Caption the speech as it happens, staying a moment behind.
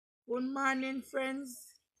Good morning, friends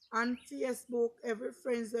on Facebook, every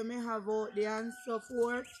friends that may have out there and so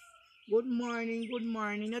forth. Good morning, good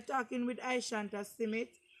morning. You're talking with Ishantah Simit.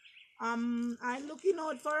 I'm looking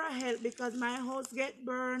out for a help because my house get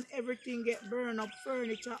burned, everything get burned up,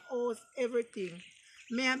 furniture, house, everything.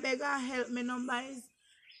 May I beg a help? My number is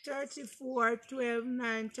 34 12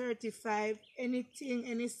 9 35. Anything,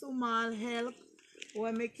 any small help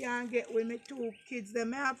when me can get with my two kids. They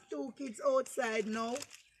may have two kids outside now.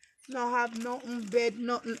 No have nothing bed,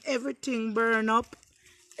 nothing, everything burn up.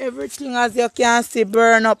 Everything as you can see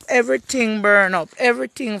burn up. Everything burn up.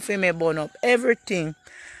 Everything for me burn up. Everything.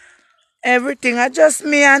 Everything. I just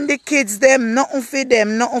me and the kids them. Nothing for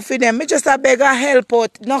them. Nothing for them. Me just a beg a help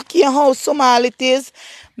out. Not care how small it is.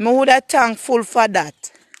 Me would a thankful for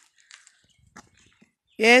that.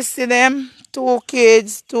 You see them? Two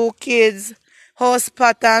kids. House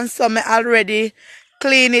pattern. So me already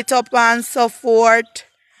clean it up and so forth.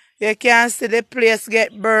 You can see the place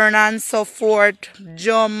get burned and so forth.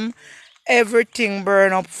 Jump. Everything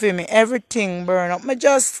burn up for me. Everything burn up. Me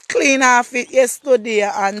just clean off it yesterday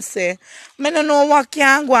and say, me don't know what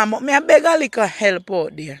can go on, but me I beg a little help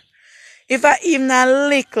out there. If I even a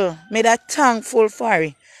little, me that thankful for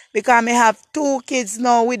it. Because me have two kids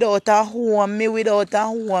now without a home, me without a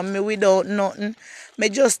home, me without nothing. Me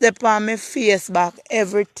just dep on me face back,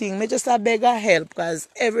 everything. Me just a beg a help because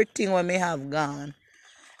everything what me have gone.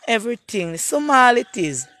 Everything. Small it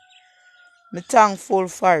is. Me thankful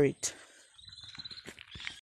for it.